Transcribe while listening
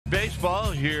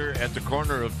Baseball here at the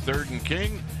corner of 3rd and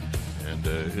King, and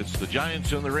it's the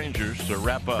Giants and the Rangers to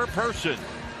wrap up. Per person,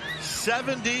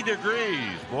 70 degrees.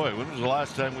 Boy, when was the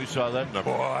last time we saw that number?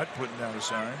 Boy, putting down the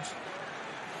signs.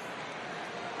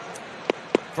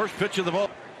 First pitch of the ball.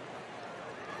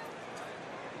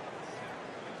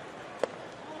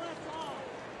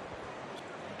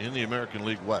 In the American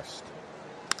League West.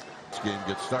 This game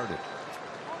gets started.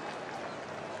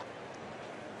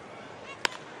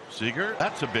 Seager,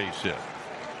 that's a base hit.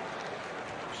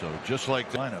 So just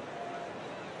like the lineup.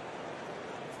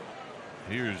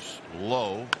 Here's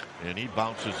Lowe, and he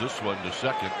bounces this one to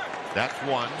second. That's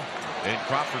one. And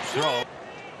Crawford's throw.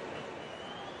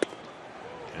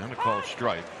 And a called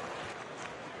strike.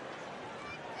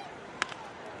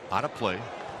 Out of play.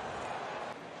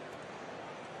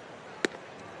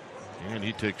 And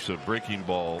he takes a breaking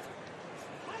ball.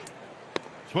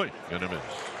 Swing, gonna miss.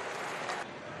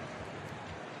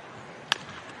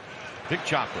 Big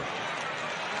chopper.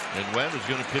 And Webb is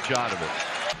going to pitch out of it.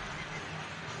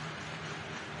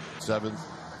 7th.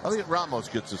 I think Ramos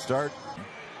gets a start.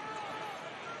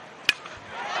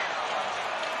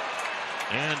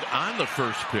 And on the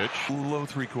first pitch. Low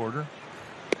 3/4.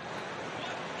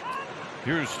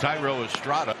 Here's Tyro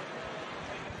Estrada.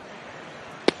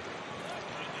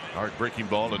 Hard breaking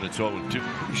ball, and it's 0-2.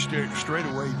 Straight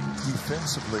away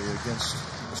defensively against.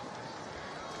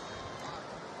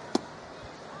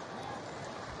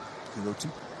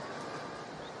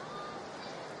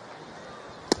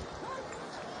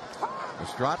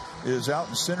 Estrada is out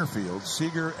in center field.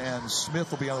 Seager and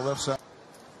Smith will be on the left side.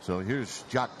 So here's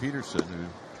Jock Peterson, who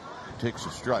takes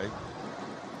a strike.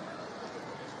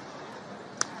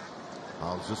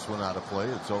 How's this one out of play?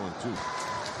 It's 0-2.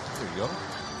 There you go.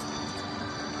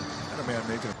 And a man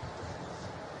making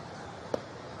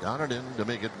down and in to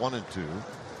make it 1-2.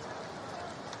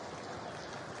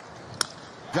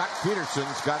 Jock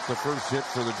Peterson's got the first hit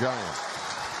for the Giants.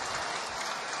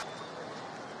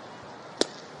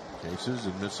 Cases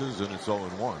and misses, and it's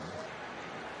 0-1.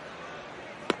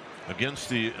 Against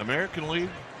the American League,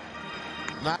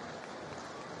 not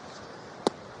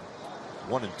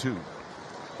 1-2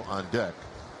 on deck.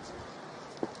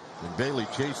 And Bailey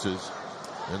chases,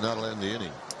 and that'll end the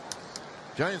inning.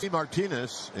 Giants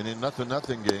Martinez in a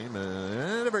 0-0 game,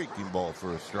 and a breaking ball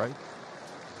for a strike.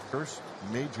 First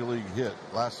major league hit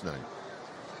last night.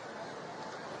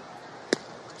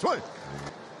 Swing.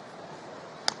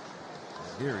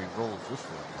 Here he rolls this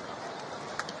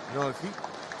one. You know, if he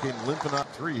came limping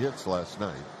up 3 hits last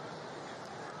night,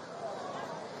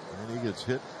 and he gets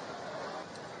hit,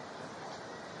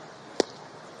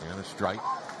 and a strike.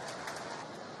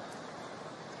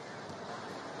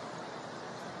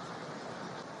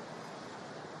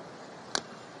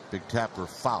 Big tapper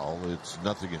foul. It's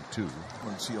 0-2.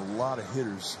 We see a lot of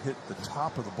hitters hit the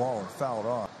top of the ball and foul it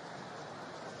off.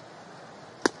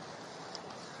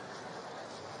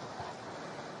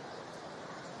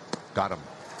 Got him.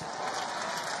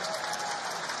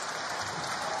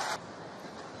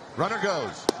 Runner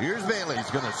goes. Here's Bailey. He's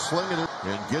going to sling it,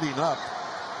 and getting up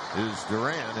is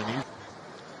Duran,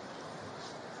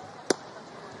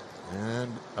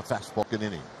 and a fastball in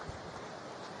inning.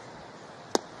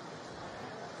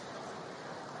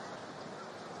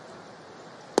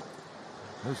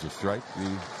 There's a strike. The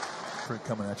print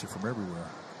coming at you from everywhere,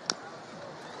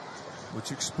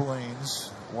 which explains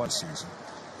one season.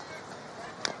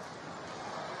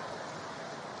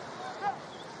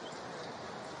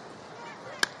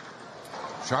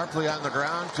 Sharply on the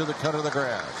ground to the cut of the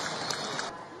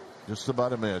grass. Just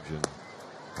about imagine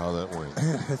how that went.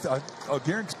 I'll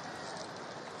guarantee.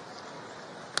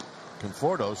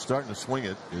 Conforto's starting to swing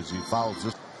it as he fouls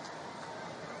this.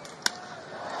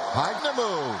 High the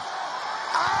move.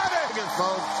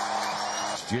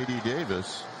 Folks. J.D.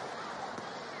 Davis.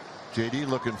 J.D.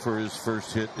 looking for his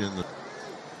first hit in the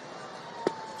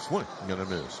swing. Gonna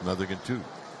miss. 0-2.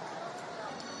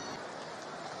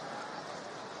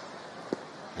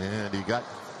 And he got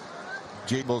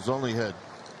Jables only had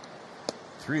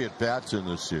 3 at bats in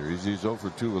this series. He's 0 for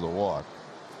 2 with a walk.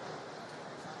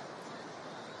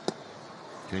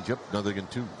 Change up.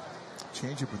 0-2.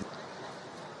 Change up with.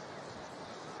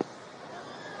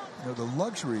 You know, the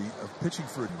luxury of pitching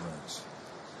for runs.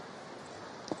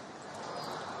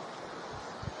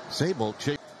 Sable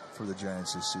chase for the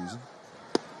Giants this season.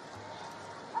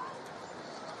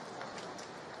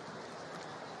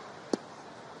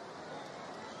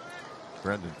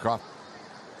 Brandon Crawford.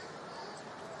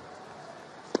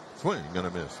 Swing,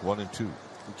 gonna miss. 1-2.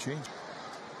 The change.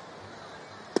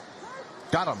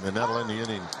 Got him, and that'll end the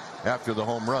inning after the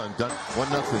home run. Done.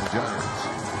 1-0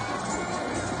 Giants.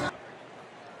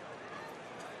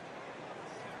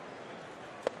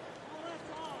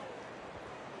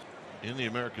 in the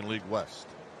American League West.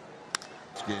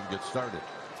 This game gets started.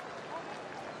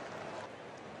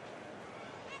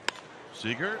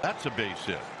 Seager, that's a base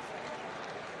hit.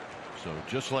 So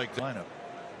just like the lineup.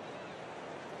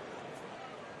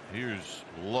 Here's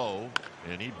Lowe,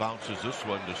 and he bounces this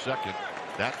one to second.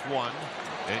 That's one,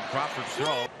 and Crawford's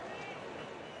throw.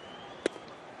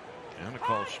 And a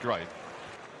call strike.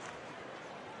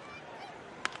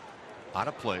 Out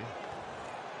of play.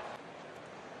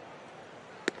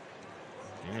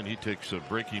 And he takes a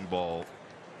breaking ball.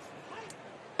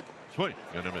 Swing,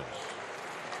 gonna miss.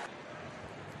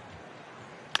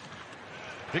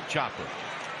 Big chopper.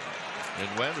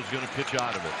 And Webb is going to pitch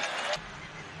out of it.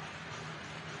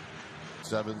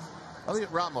 Seventh. I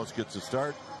think Ramos gets a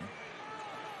start.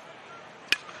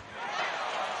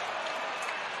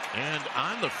 And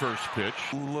on the first pitch.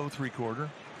 Low 3/4.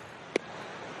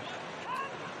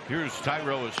 Here's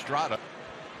Tyro Estrada.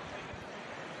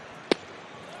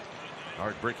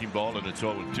 Hard breaking ball, and it's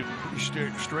 0-2.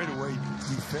 Straight away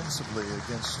defensively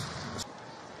against.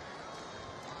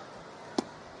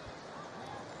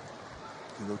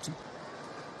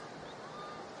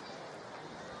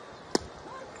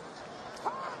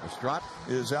 Estrada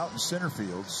is out in center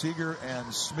field. Seager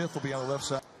and Smith will be on the left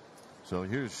side. So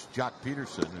here's Jock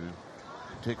Peterson, who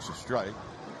takes a strike.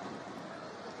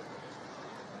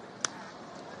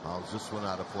 Fouls this one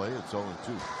out of play. It's 0-2.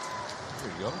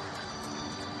 There you go.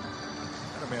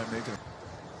 And a man making.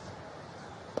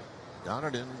 Down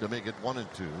it in to make it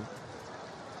 1-2.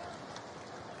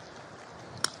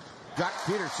 Jock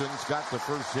Peterson's got the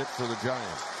first hit for the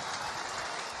Giants.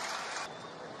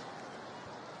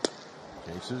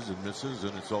 Cases and misses,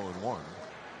 and it's 0-1.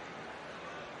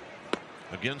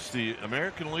 Against the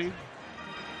American League,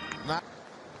 not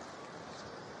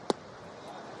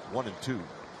 1-2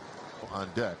 on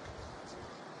deck.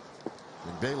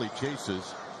 And Bailey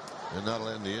chases, and that'll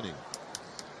end the inning.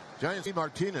 Giants see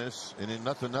Martinez in a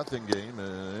 0-0 game,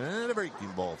 and a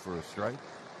breaking ball for a strike.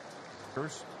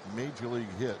 First major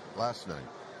league hit last night.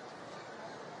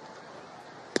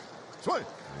 Swing.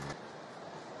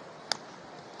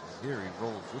 Here he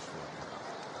rolls this one.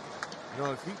 You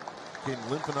know, if he came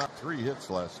limping up 3 hits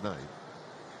last night,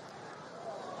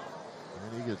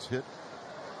 and he gets hit,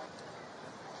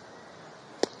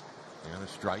 and a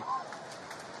strike.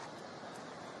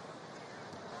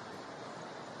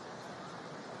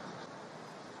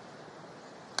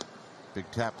 Big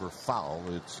tapper foul.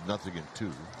 It's 0-2.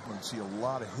 You see a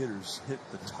lot of hitters hit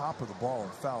the top of the ball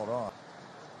and foul it off.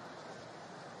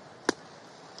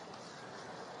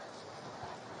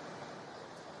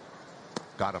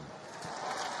 Got him.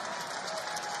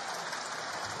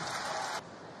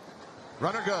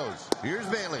 Runner goes. Here's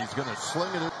Bailey. He's going to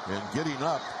sling it, and getting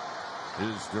up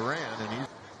is Duran,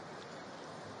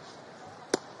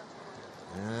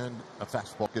 and a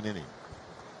fastball in inning.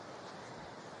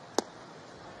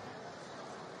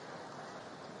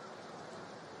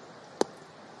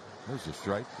 There's a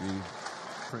strike.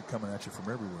 Print coming at you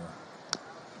from everywhere,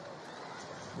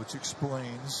 which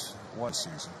explains one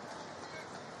season.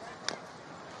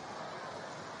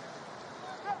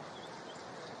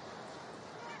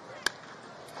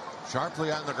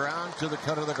 Sharply on the ground to the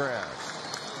cut of the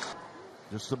grass.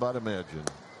 Just about imagine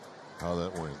how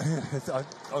that went.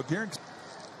 I'll guarantee.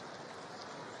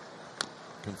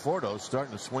 Conforto's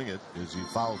starting to swing it as he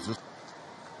fouls this.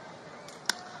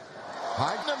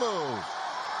 Hiding the move.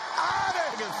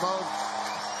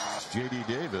 Folks. J.D.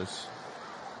 Davis.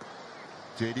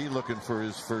 J.D. looking for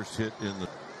his first hit in the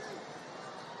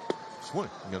swing.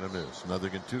 Gonna miss.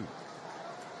 0-2.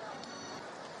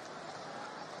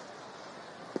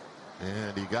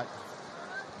 And he got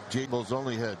Jables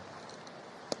only had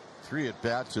 3 at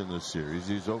bats in this series.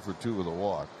 He's 0 for 2 with a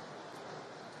walk.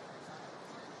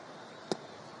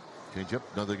 Change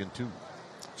up, 0-2.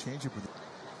 Change up with.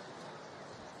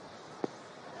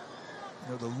 You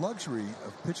know, the luxury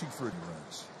of pitching for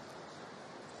runs.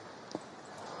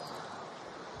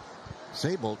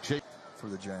 Sable chase for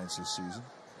the Giants this season.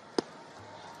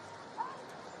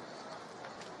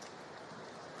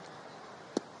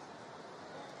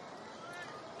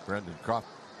 Brendan Crawford.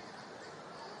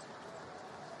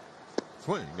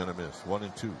 Swing, gonna miss.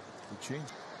 1-2. The change.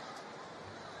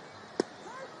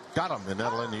 Got him, and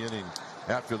that'll end the inning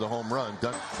after the home run.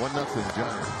 Done. 1-0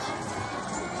 Giants.